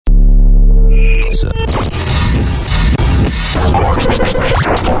Listen.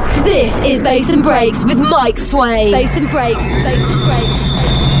 This is Bass and Breaks with Mike Sway. Bass and Breaks, Bass and Breaks.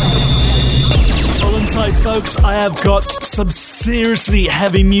 Hold on tight, folks. I have got some seriously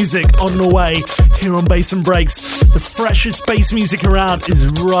heavy music on the way here on Bass and Breaks. The freshest bass music around is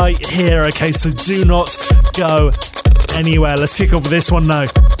right here, okay? So do not go anywhere. Let's kick off with this one now.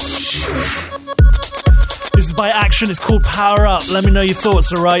 This is by Action. It's called Power Up. Let me know your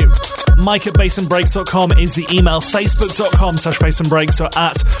thoughts, alright? Mike@bassandbreaks.com is the email. Facebook.com/bassandbreaks or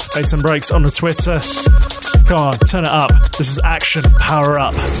at bassandbreaks on the Twitter. Come on, turn it up. This is Action. Power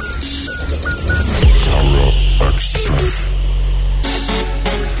Up. Power up, extra strength.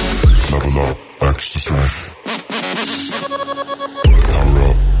 Level up, extra strength. Power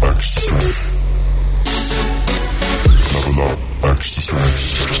up, extra strength. Level up, extra strength.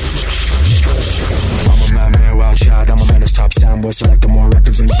 I'm a madman, wild child, I'm a menace, top sound boy, select the more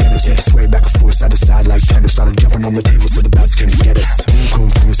records and Guinness. Make it sway back and forth, side to side like tennis. Started jumping on the table so the bouts can get us. Cool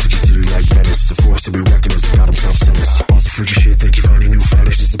to a city city like Venice. The force to be reckoned as got himself sentenced. Boss of freaky shit, think you found a new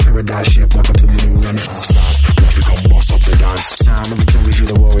fetish. It's a paradise ship, welcome to the new renaissance. Watch me come boss up the dance. Sound of the jungle, you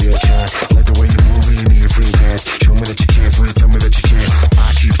the warrior chant. Like the way you move, you need a free pass. Show me that you can, free, tell me that you can.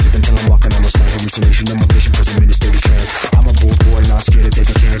 I keep sipping till I'm walking on the side. Hallucination of my vision, cause I'm in a state of trance. I'm a bold boy, not scared to take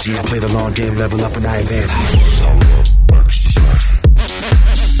a chance. Yeah, I play the long game, level up and I advance. Power up, extra strength.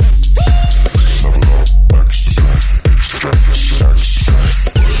 Level up, extra strength. Extra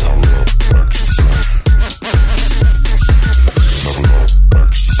strength. Power up, extra strength. Level up,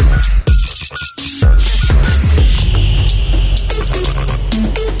 extra strength. Extra strength.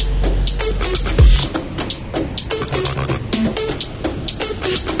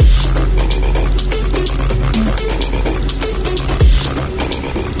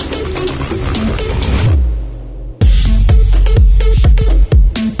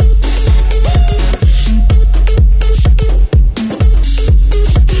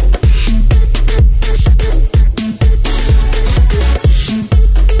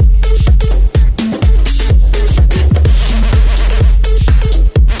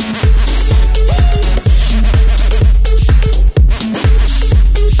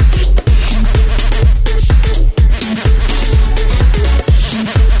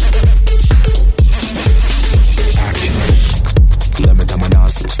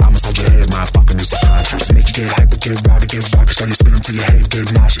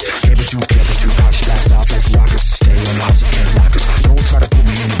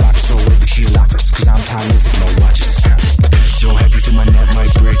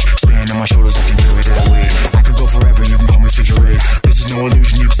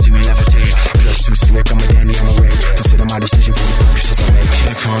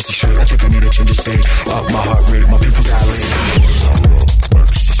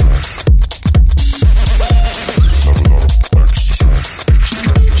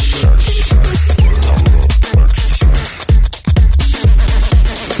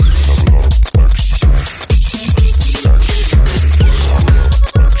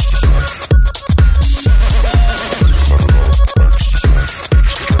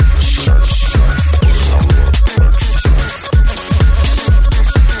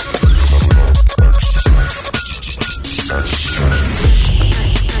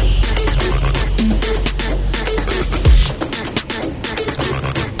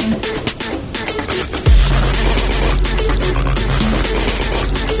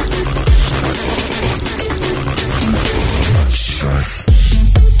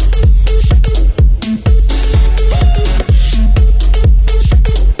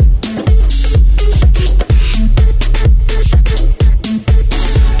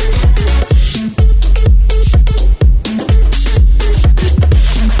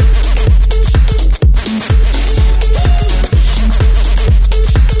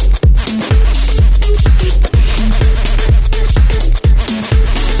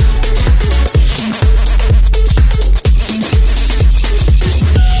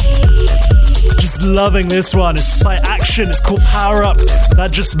 Loving this one. It's by Action. It's called Power Up.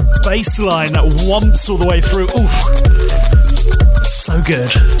 That just bass line that whumps all the way through. Ooh, so good.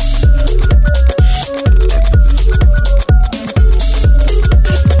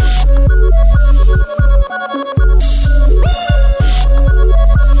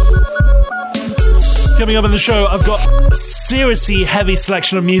 Coming up in the show, I've got a seriously heavy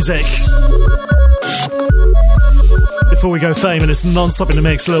selection of music. Before we go fame, and it's non-stop in the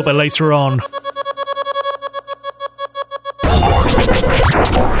mix a little bit later on.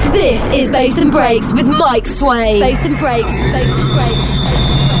 This is Bass and Breaks with Mike Sway. Bass and Breaks, Bass and Breaks, Bass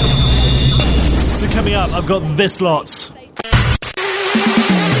and Breaks. So coming up, I've got this lot.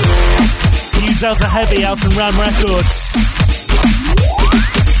 You Delta Heavy out on Ram Records.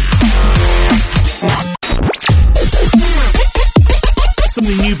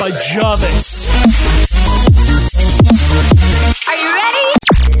 Something new by Jarvis. Are you ready?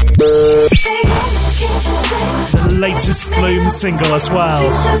 The latest Flume single as well.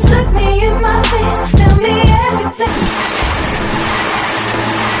 Just look me in my face, tell me everything.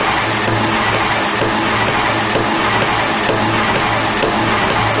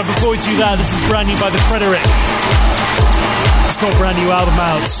 But before we do that, this is brand new by The Frederick. It's got a brand new album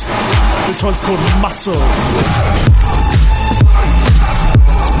out. This one's called Muscle.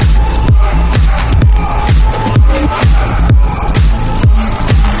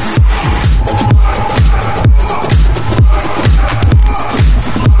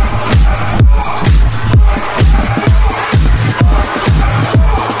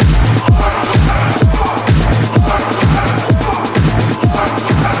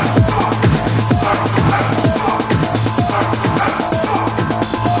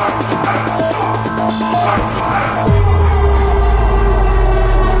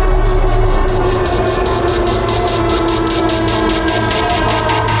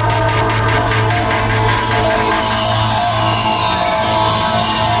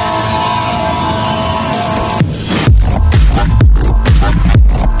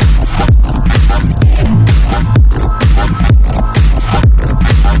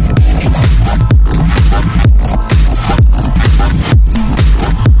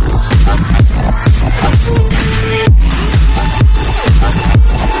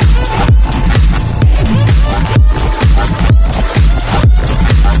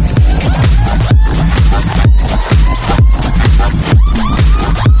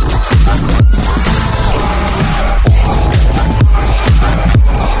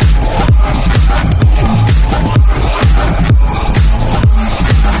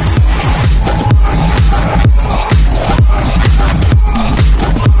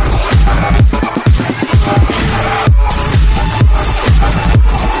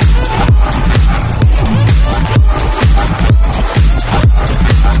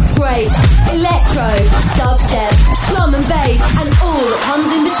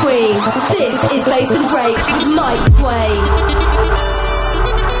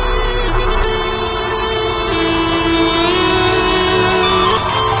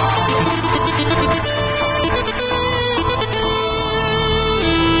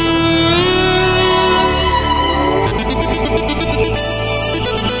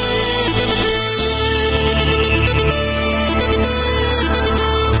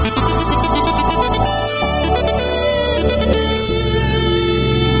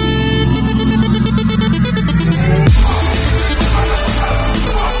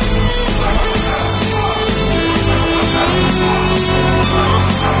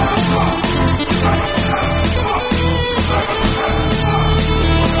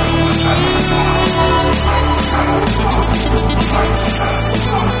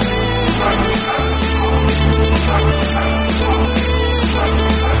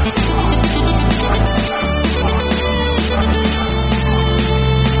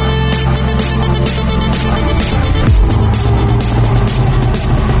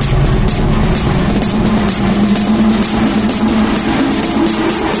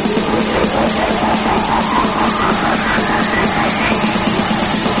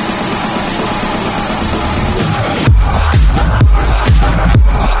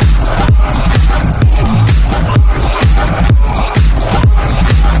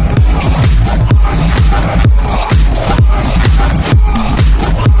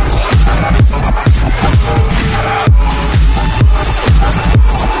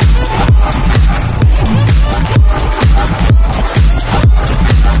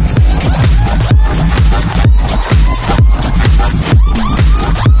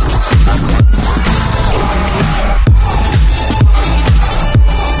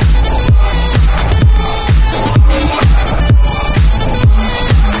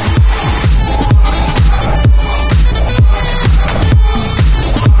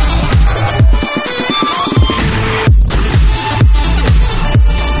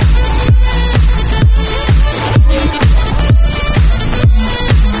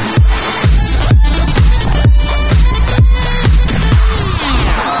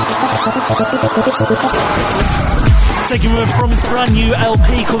 Taking over from his brand new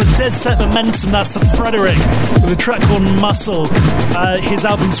LP called Dead Set Momentum, that's The Frederick, with a track called Muscle. His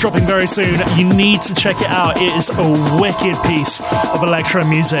album's dropping very soon. You need to check it out. It is a wicked piece of electro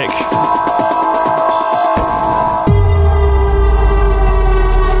music.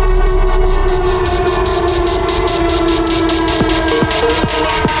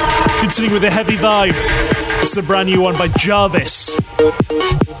 continuing with a heavy vibe. It's the brand new one by Jarvis.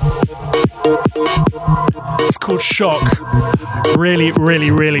 It's called Shock. Really,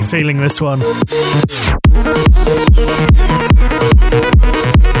 really, really feeling this one.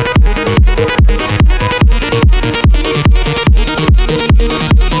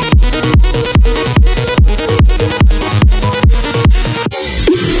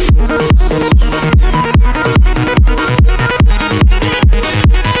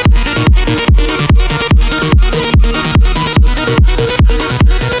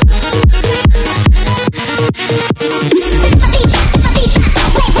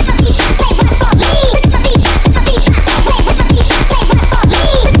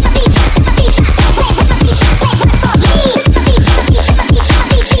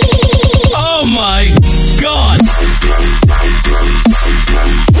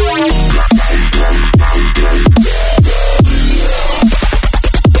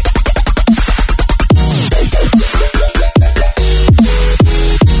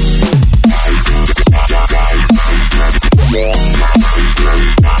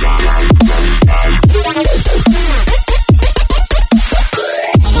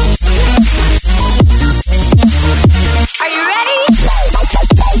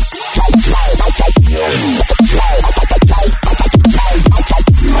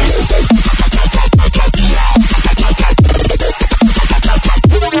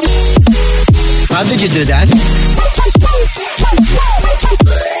 How did you do that?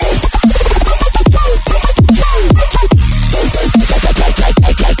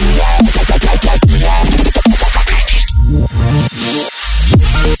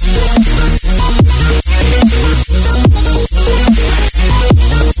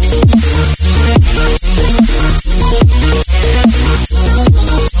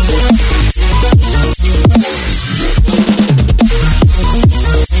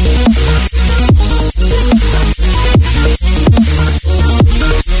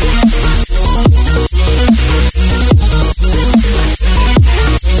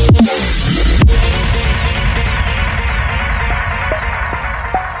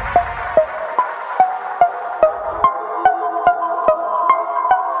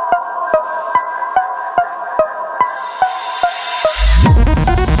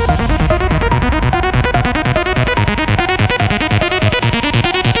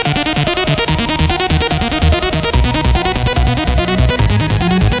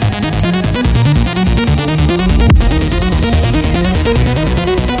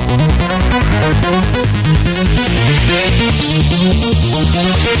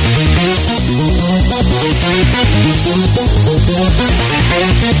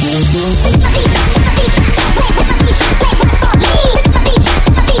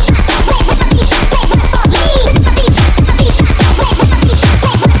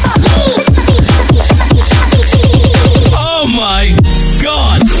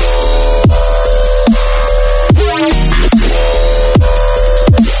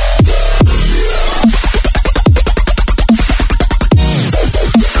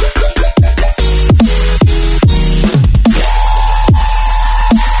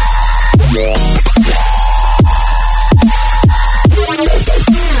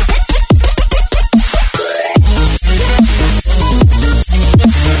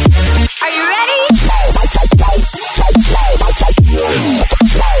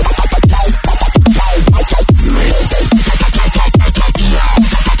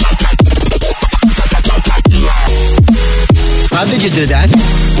 How did you do that?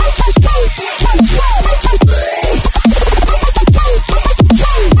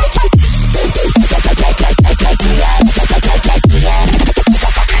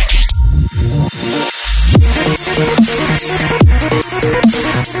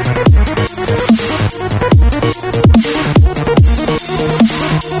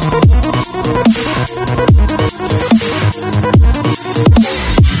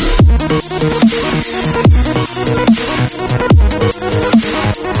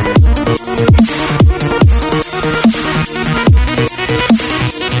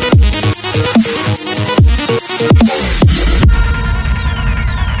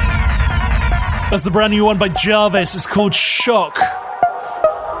 That's the brand new one by Jarvis. It's called Shock.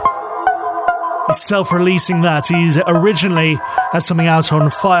 He's self-releasing that. He's originally had something out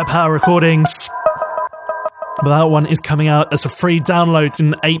on Firepower Recordings, but that one is coming out as a free download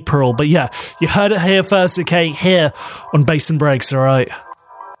in April. But yeah, you heard it here first, okay? Here on Bass and Breaks, alright?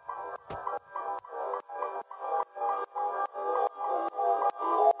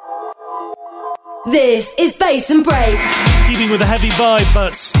 This is Bass and Breaks. Keeping with a heavy vibe,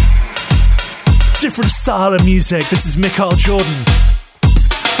 but different style of music. This is Michael Jordan.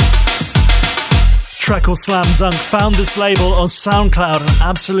 track called Slam Dunk. Found this label on SoundCloud and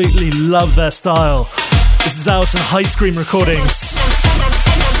absolutely love their style. This is out on High Scream Recordings.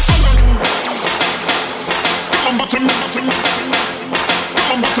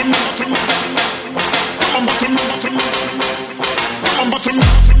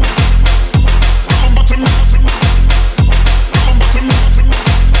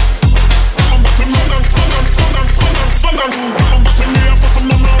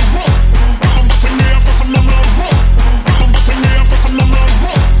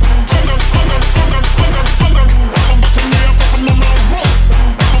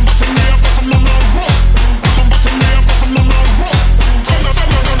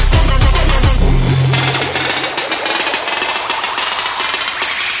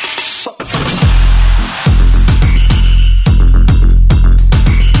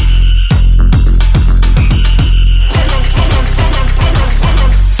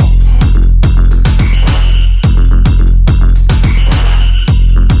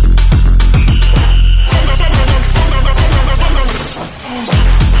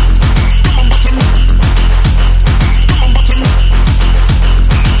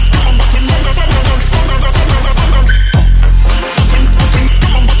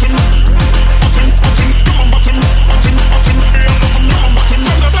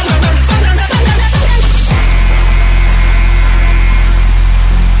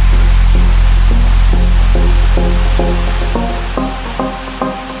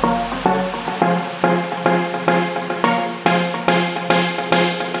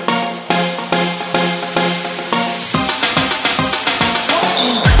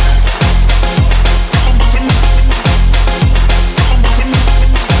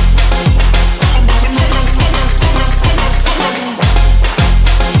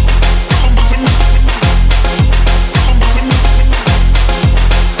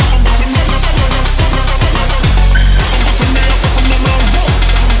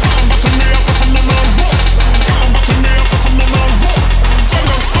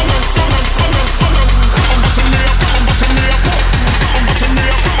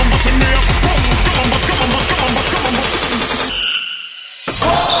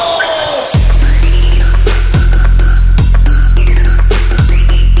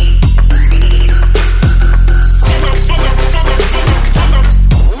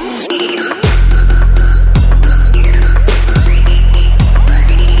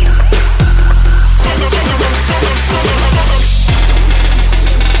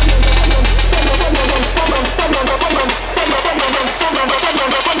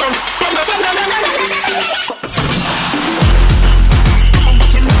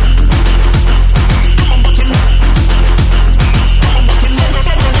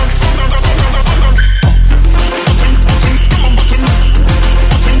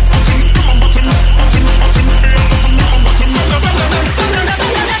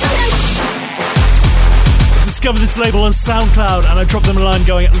 This label on SoundCloud and I dropped them a line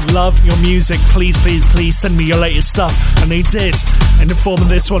going, love your music, please, please, please send me your latest stuff, and they did in the form of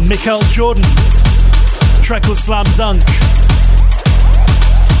this one. Michael Jordan, track called Slam Dunk.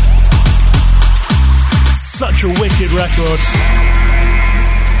 Such a wicked record.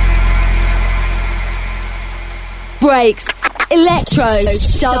 Breaks, electro,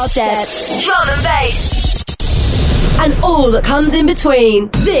 dubstep, drum and bass, and all that comes in between.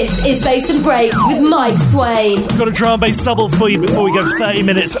 This is Bass and Breaks with Mike Swain. Got a drum and bass double for you before we go 30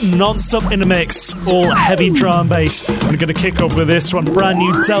 minutes non-stop in the mix. All heavy drum and bass. We're going to kick off with this one, brand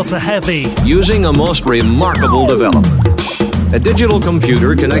new Delta Heavy. Using a most remarkable development. A digital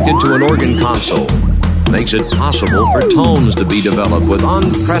computer connected to an organ console makes it possible for tones to be developed with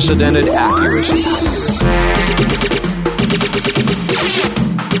unprecedented accuracy.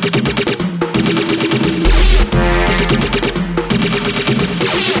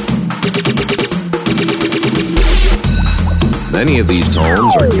 Many of these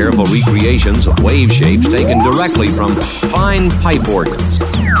tones are careful recreations of wave shapes taken directly from fine pipe organs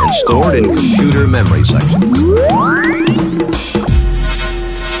and stored in computer memory sections.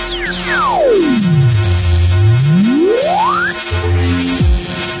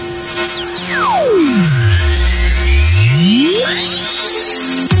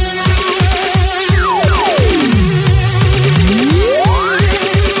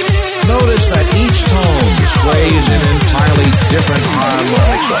 Notice that each tone displays an entirely different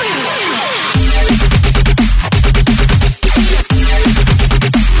harmonic structure.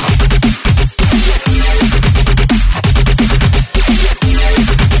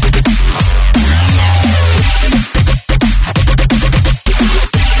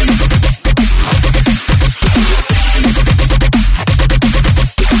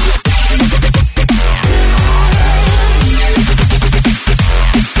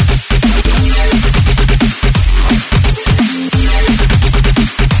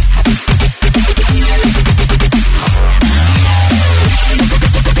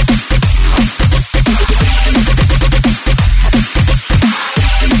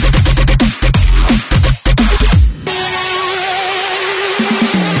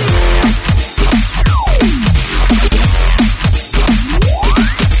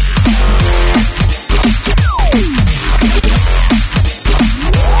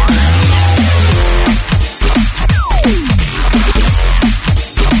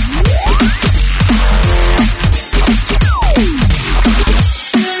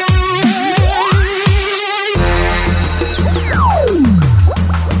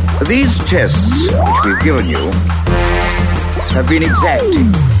 these tests which we've given you have been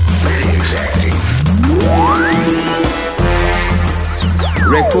exacting, very exacting.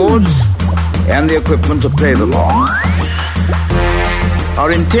 Records and the equipment to play them on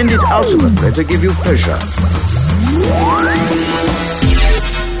are intended ultimately to give you pleasure.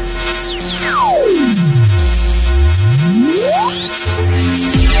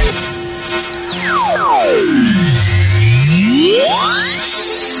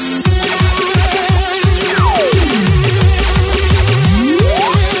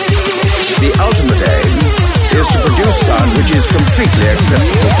 The ultimate aim is to produce sound which is completely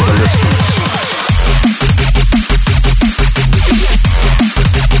acceptable to the listeners.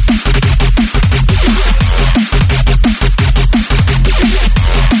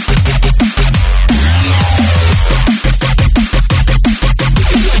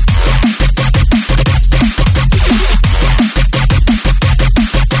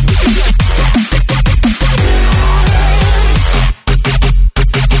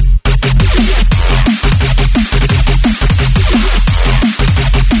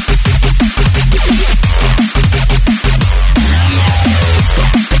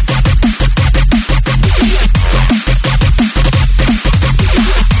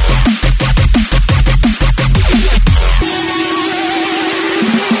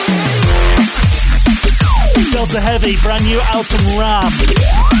 Heavy, brand new Alton Ram.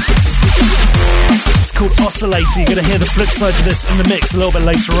 It's called Oscillator. You're going to hear the flip side of this in the mix a little bit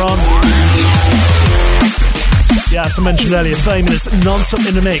later on. Yeah, as I mentioned earlier, 30 minutes non-stop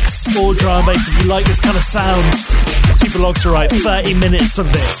in the mix, all drum and bass. If you like this kind of sound, keep the logs to right. 30 minutes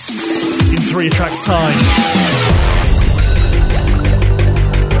of this in 3 tracks time.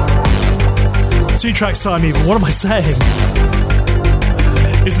 2 tracks time even. What am I saying?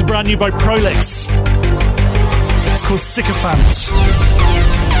 This is brand new by Prolix. It's called Sycophant.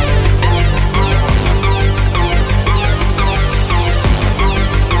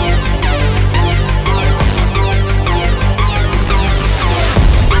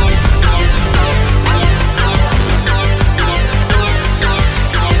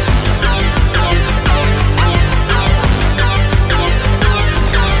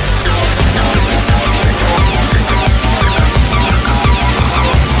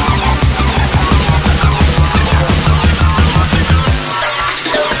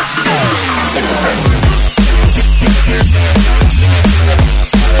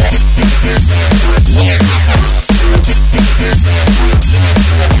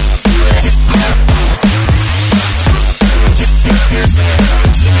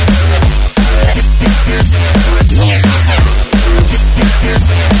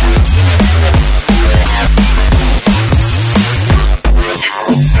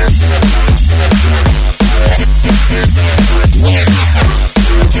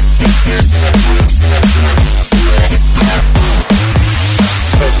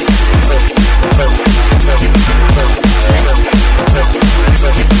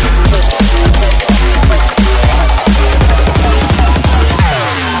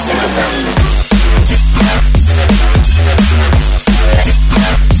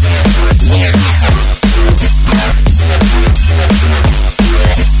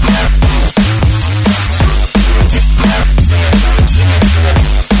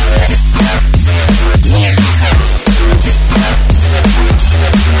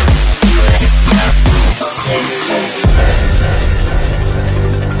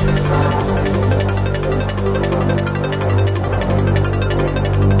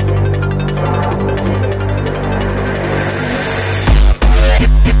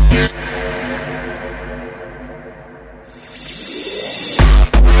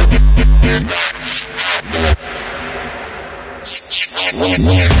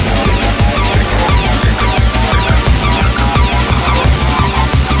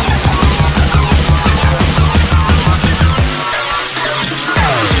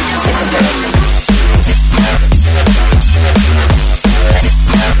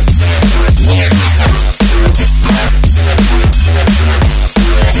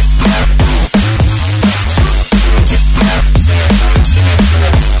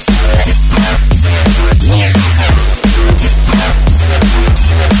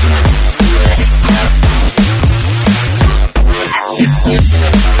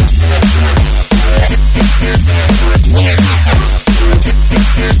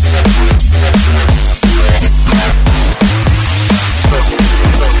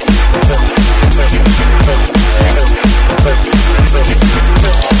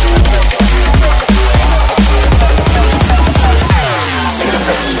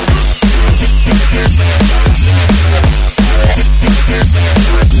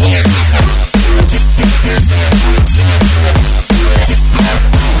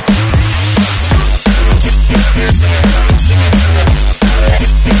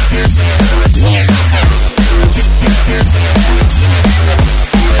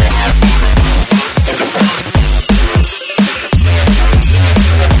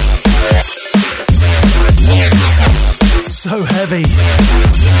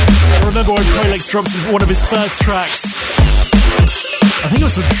 I remember when Prolix dropped one of his first tracks. I think it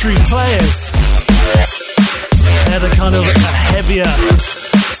was some True Players. They had a kind of a heavier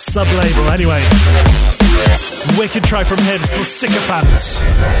sub-label. Anyway, wicked track from him. It's called Sycophant.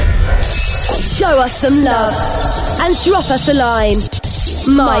 Show us some love and drop us a line.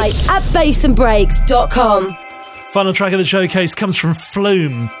 Mike at bassandbreaks.com. Final track of the showcase comes from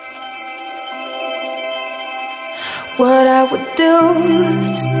Flume. What I would do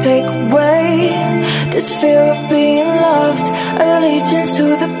to take away this fear of being loved, allegiance to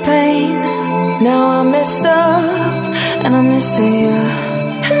the pain. Now I messed up and I'm missing you.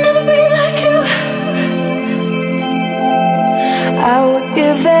 I'll never be like you. I would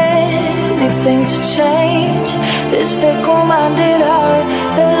give anything to change this fickle-minded heart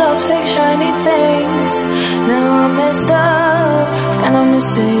that loves fake shiny things. Now I'm messed up and I'm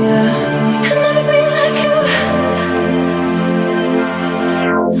missing you. I'll never be like you.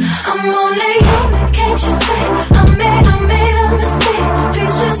 I'm only human, can't you see? I made a mistake.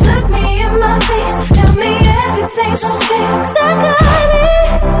 Please just look me in my face. Tell me everything's okay, 'cause I got it.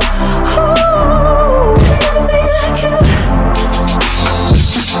 Ooh, I'll never be like you.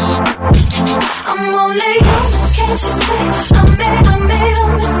 I'm only human, can't you see? I made a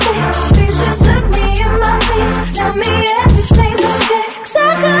mistake. Please just look me in my face. Tell me everything's okay, 'cause I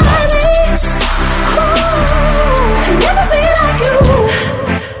got it. Ooh, I'll never be like you.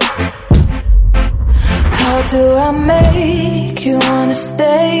 How do I make you wanna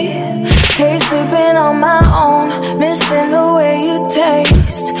stay? Hate sleeping on my own, missing the way you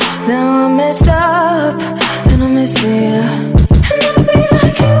taste. Now I'm messed up and I'm missing you. I'll never be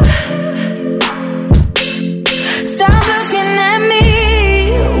like you. Stop looking at me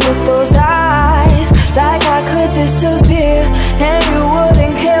with those eyes, like I could disappear and you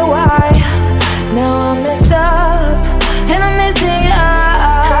wouldn't care why. Now I'm messed up and I'm missing you.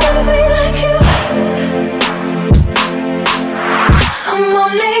 I'll never be like you. I'm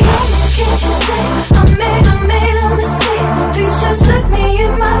only human, can't you see? I made a mistake. Please just look me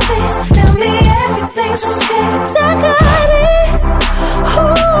in my face. Tell me everything's okay, 'cause I got it.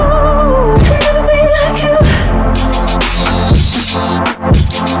 Ooh, I'll never be like you.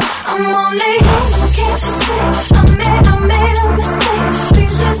 I'm only human, can't you see? I made a mistake.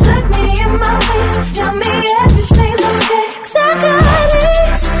 Please just look me in my face. Tell me everything's okay, 'cause I got it.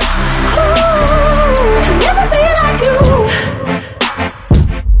 Ooh, I'll never be like you.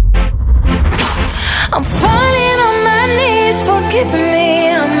 I'm falling on my knees, forgive me,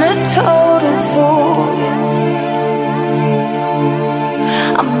 I'm a total fool.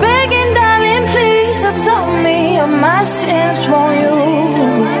 I'm begging, darling, please absolve me of my sins, won't you?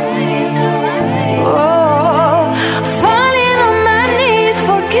 Oh, falling on my knees,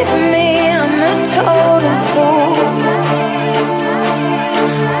 forgive me, I'm a total fool.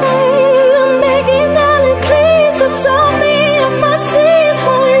 I'm begging, darling, please absolve me of my sins,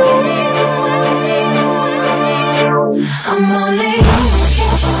 won't you? I'm only human,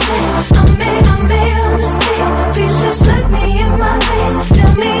 can't you see? I made a mistake. Please just look me in my face.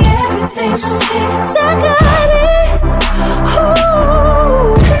 Tell me everything's okay, 'cause I got it. Ooh,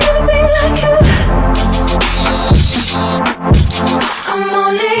 I'll never be like you. I'm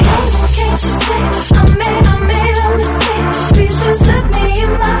only human, can't you see? I made a mistake. Please just look me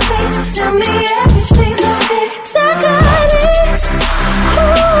in my face. Tell me everything's okay, 'cause I got it. Ooh,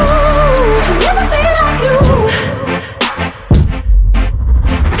 I'll never be like you.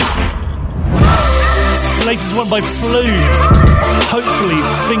 Latest one by Flume. Hopefully,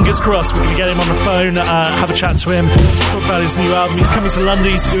 fingers crossed, we're going to get him on the phone, have a chat to him, talk about his new album. He's coming to London,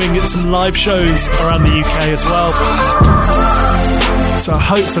 he's doing some live shows around the UK as well. So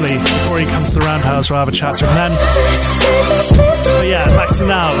hopefully, before he comes to the Roundhouse, we'll have a chat to him then. But yeah, back to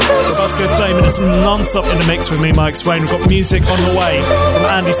now. We're about to go 30 minutes non-stop in the mix with me, Mike Swain. We've got music on the way from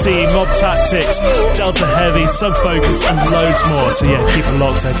Andy C, Mob Tactics, Delta Heavy, Sub Focus, and loads more. So yeah, keep it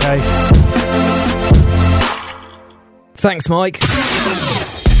locked, okay? Thanks, Mike.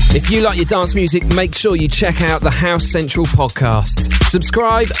 If you like your dance music, make sure you check out the House Central podcast.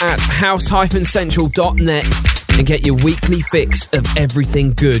 Subscribe at house-central.net and get your weekly fix of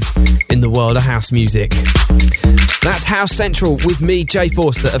everything good in the world of house music. That's House Central with me, Jay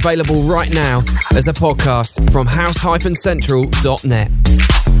Forster, available right now as a podcast from house-central.net.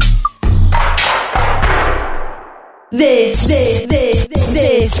 This is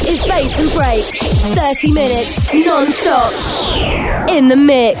Bass and Breaks. 30 minutes non-stop in the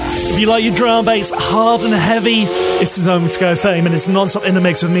mix. If you like your drum and bass hard and heavy, it's the time to go 30 minutes non-stop in the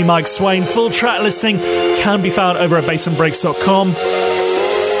mix with me, Mike Swain. Full track listing can be found over at bassandbreaks.com.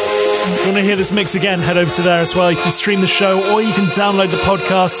 If you want to hear this mix again, head over to there as well. You can stream the show or you can download the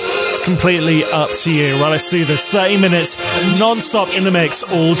podcast. It's completely up to you. Right, let's do this. 30 minutes non-stop in the mix,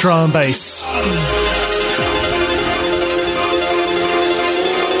 all drum and bass.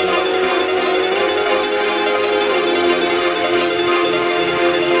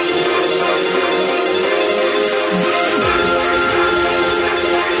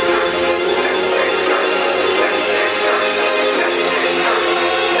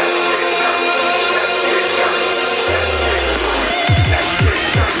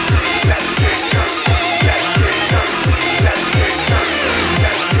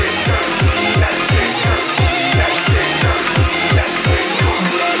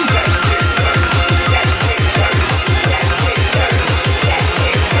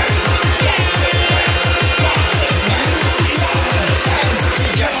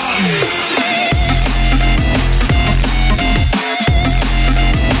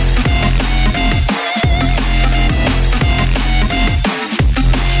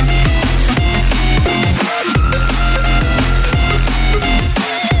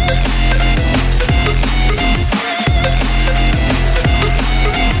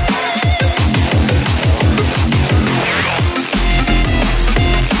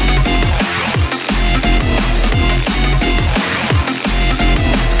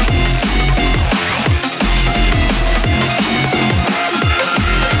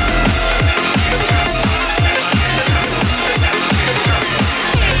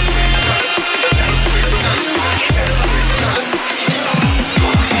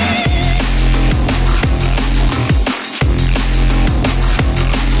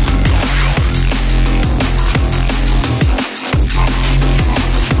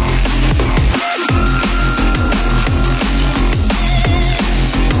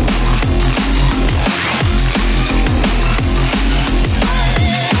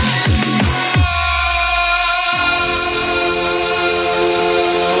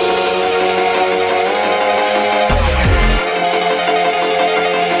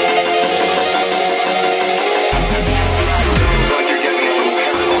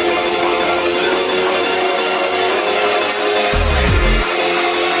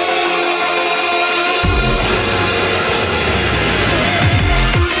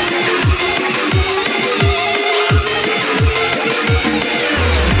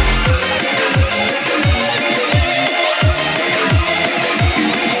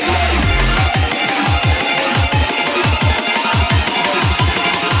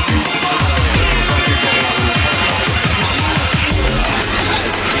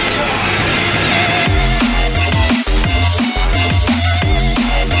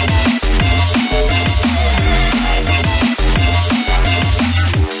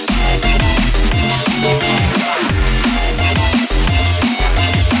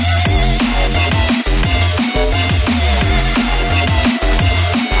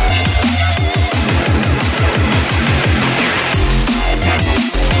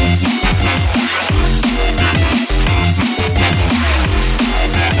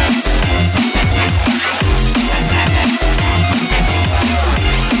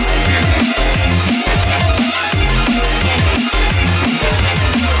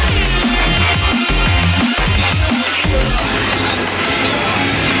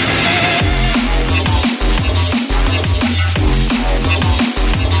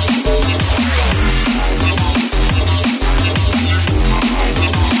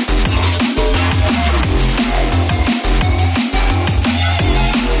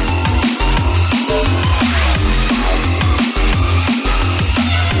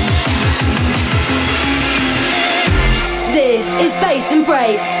 Bass and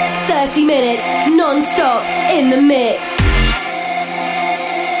Breaks. 30 minutes non-stop in the mix.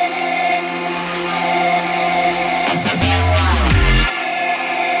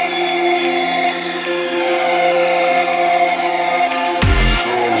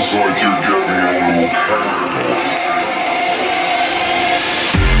 Sounds like you're getting a little paranoid.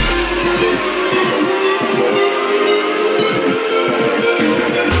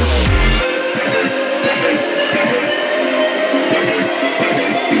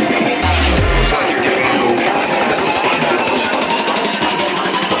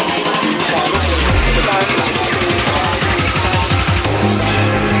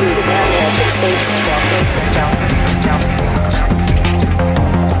 Space itself,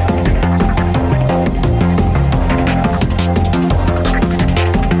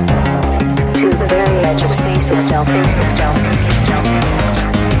 to the very edge of space itself, to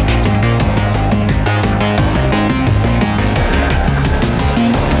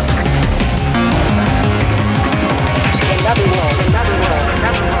another world, another world,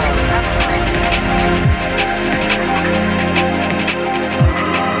 another world.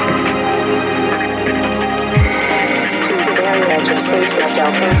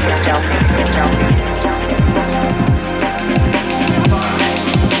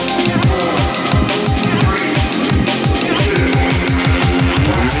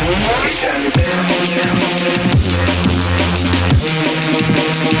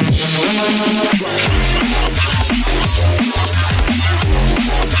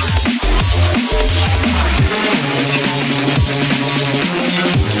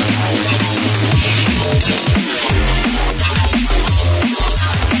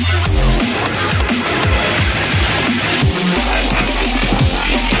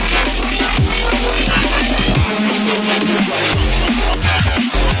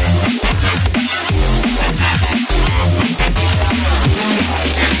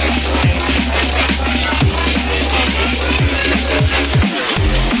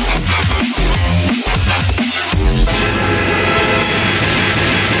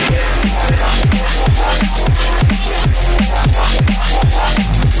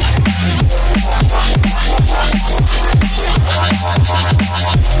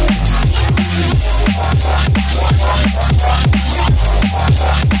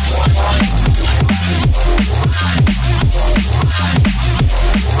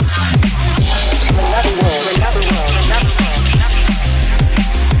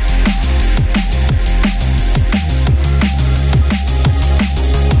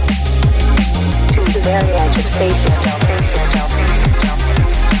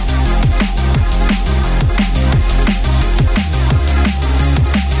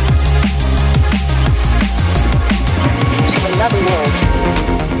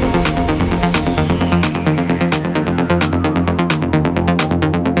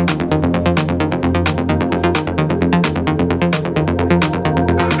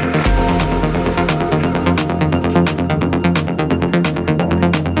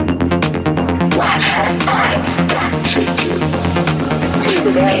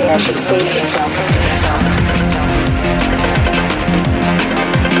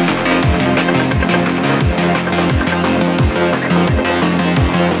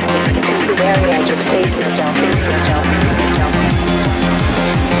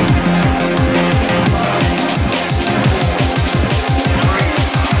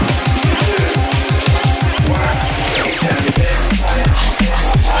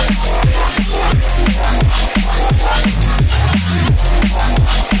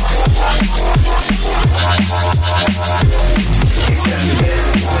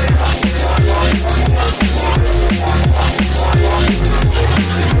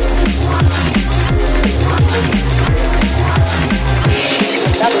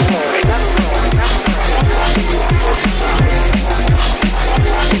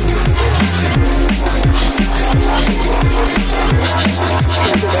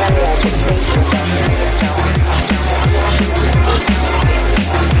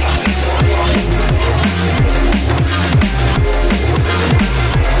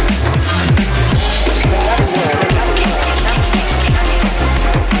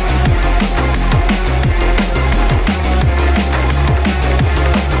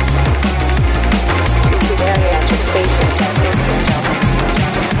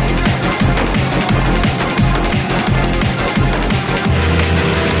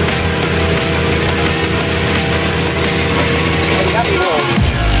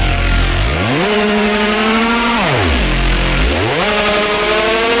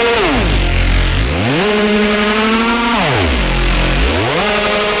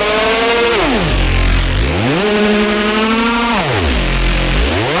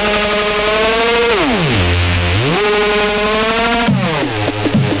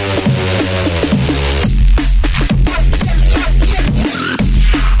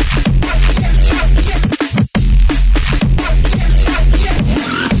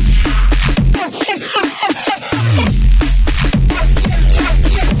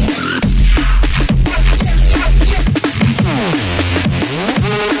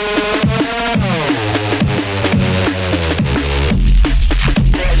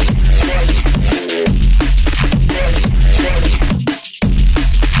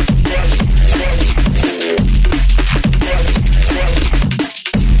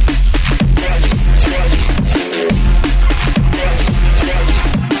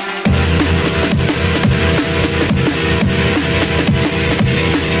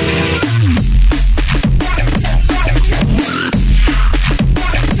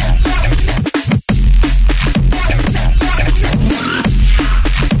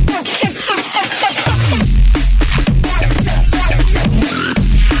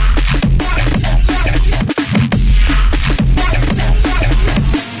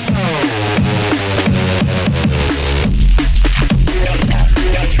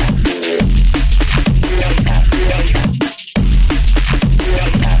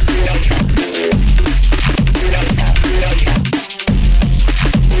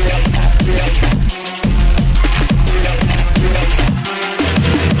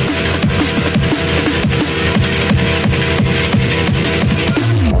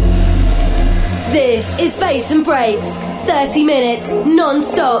 Breaks. 30 minutes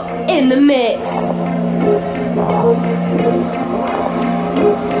non-stop in the mix.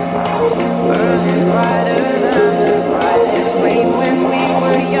 Burning brighter than the brightest flame when we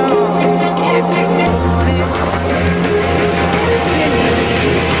were young. If you want it, give me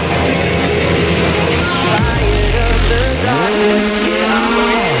tired of the darkness. Yeah, I'm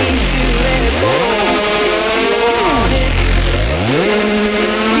ready to let go. If you want it, give me.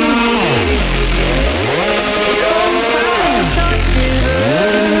 Don't find consider,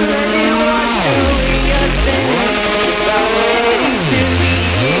 let it wash away your sins. 'Cause I'm ready to be.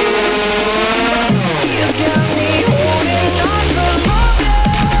 You got me holding on for longer,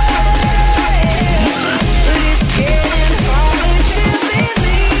 but it's getting harder to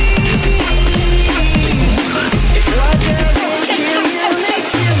believe. If what doesn't kill you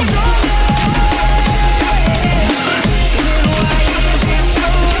makes you stronger, then why is it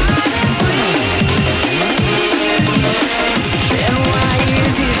so hard to breathe? Then why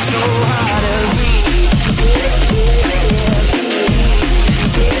is it so hard to breathe?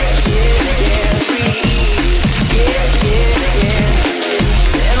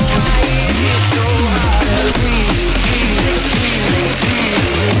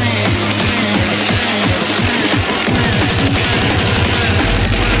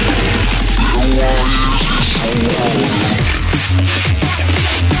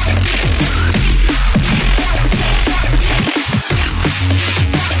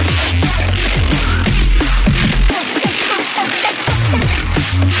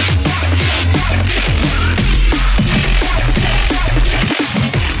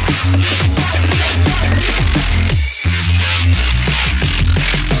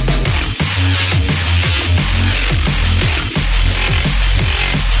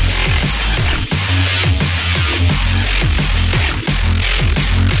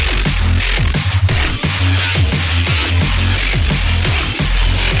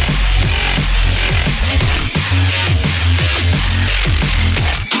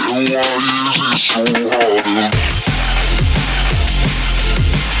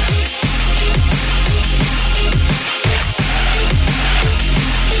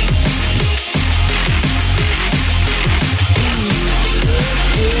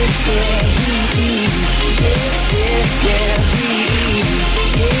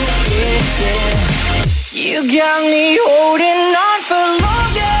 You got me holding on for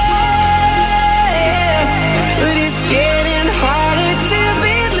longer, but it's getting harder to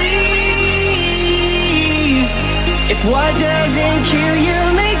believe. If what doesn't kill you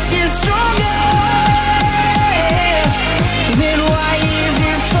makes you stronger, then why is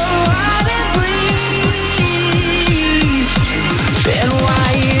it so hard to breathe? Then why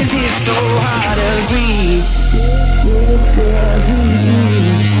is it so hard to breathe?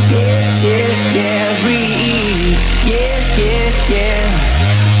 Breathe. Yeah.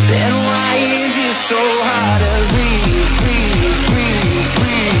 Then why is it so hard to breathe?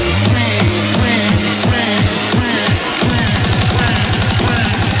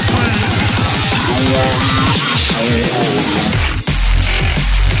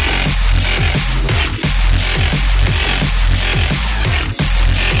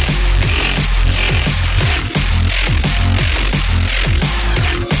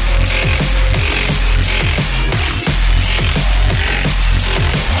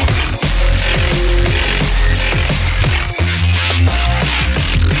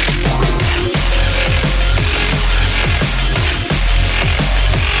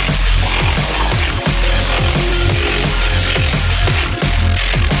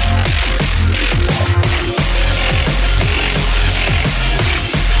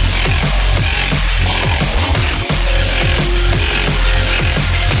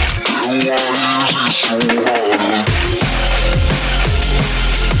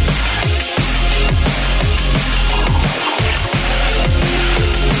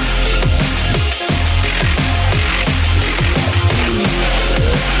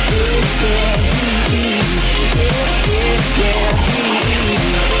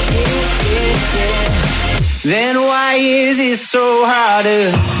 Then why is it so hard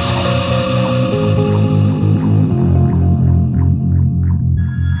to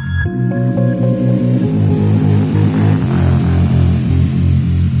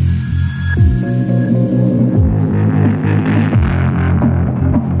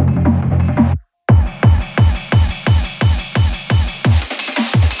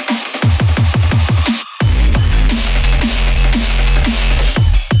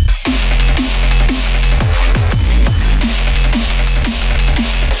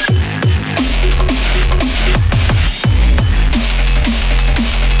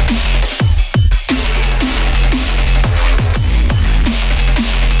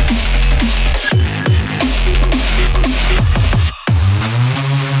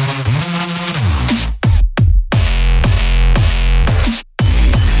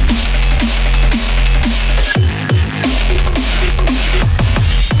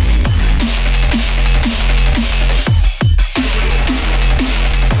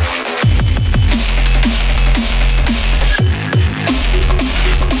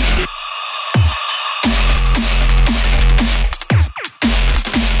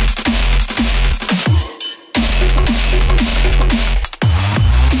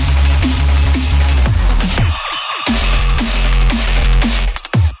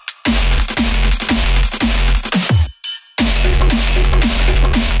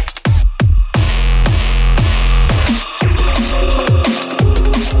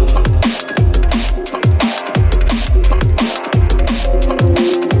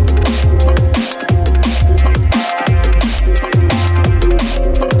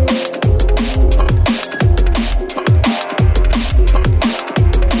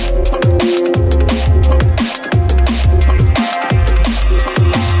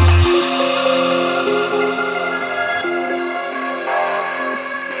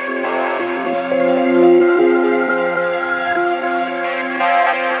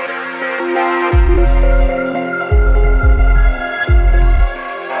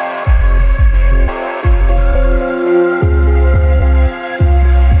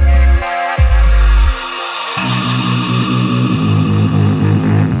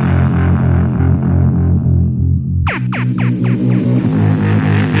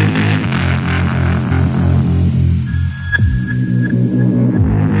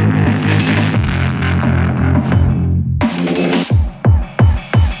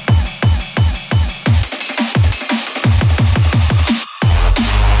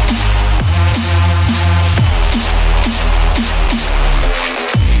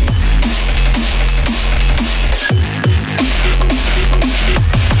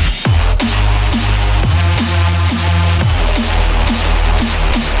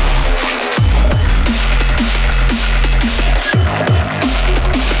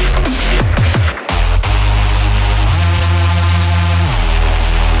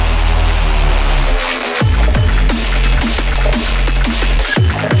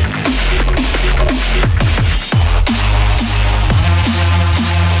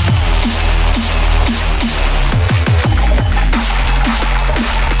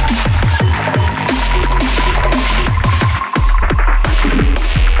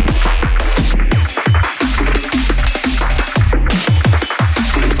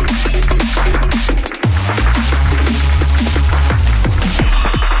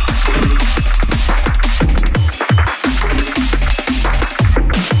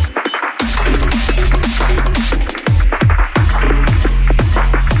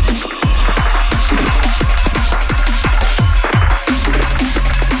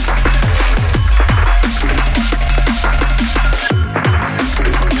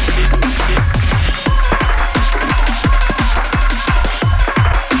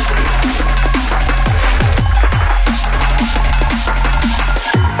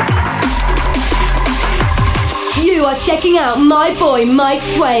checking out my boy Mike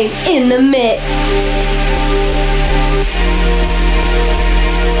Swain in the mix.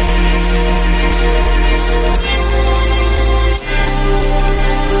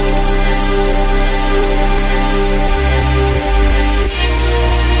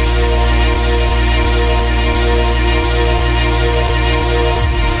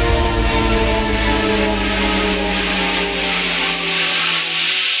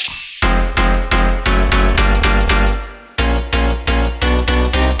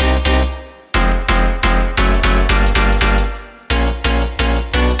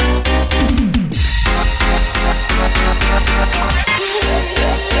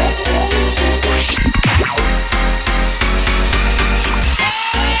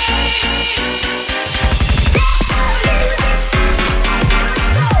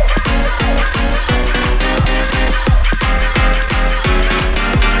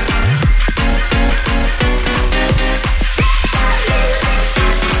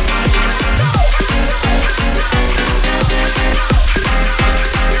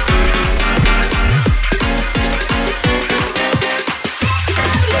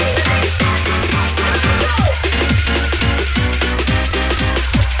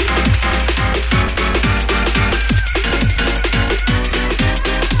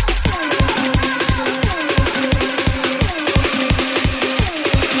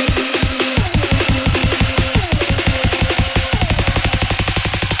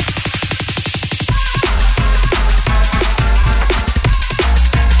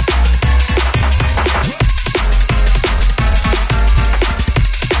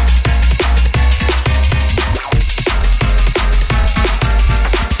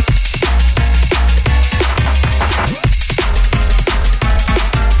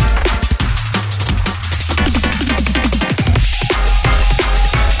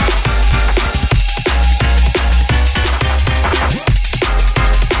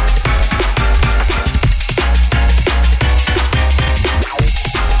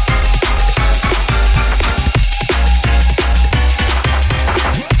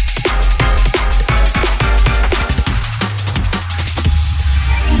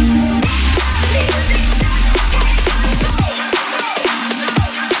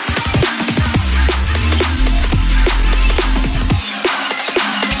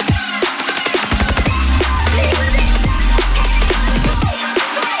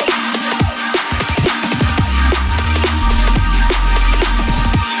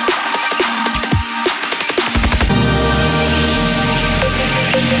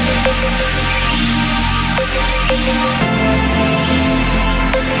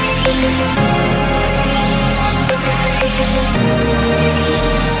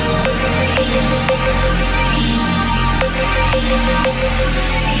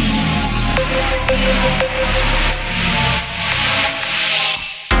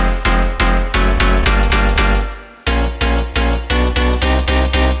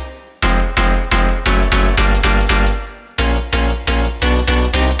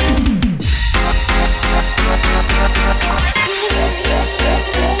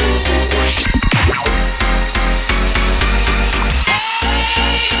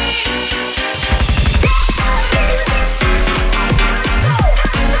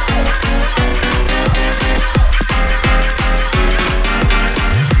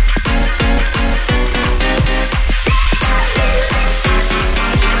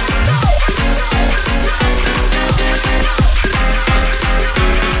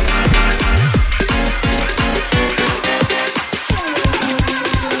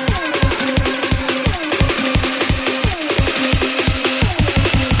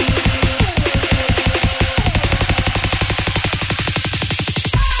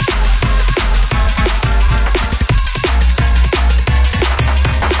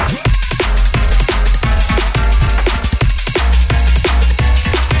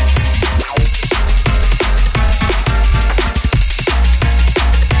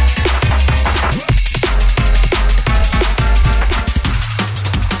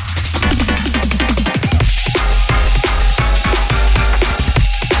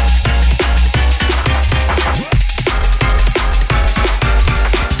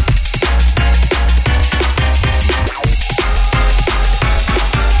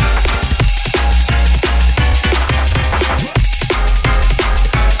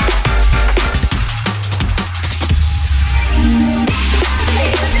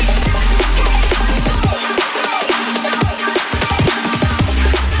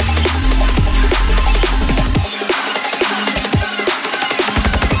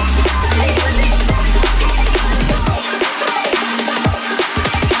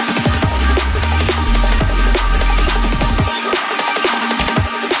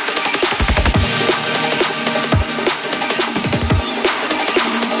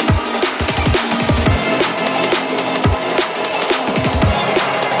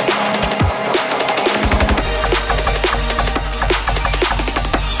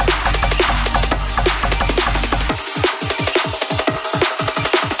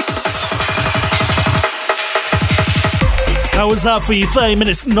 How was that for you? 30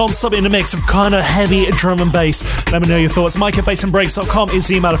 minutes non-stop in a mix of kind of heavy drum and bass. Let me know your thoughts. Mike@bassandbreaks.com is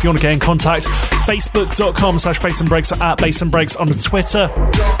the email if you want to get in contact. Facebook.com/bassandbreaks or @bassandbreaks on the Twitter.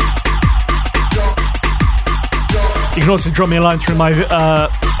 You can also drop me a line through my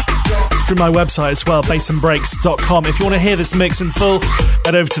website as well, bassandbreaks.com. If you want to hear this mix in full,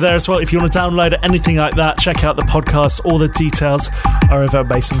 head over to there as well. If you want to download it, anything like that, check out the podcast. All the details are over at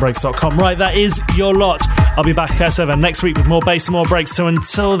bassandbreaks.com. Right, that is your lot. I'll be back as ever next week with more bass and more breaks. So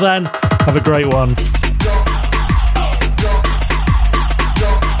until then, have a great one.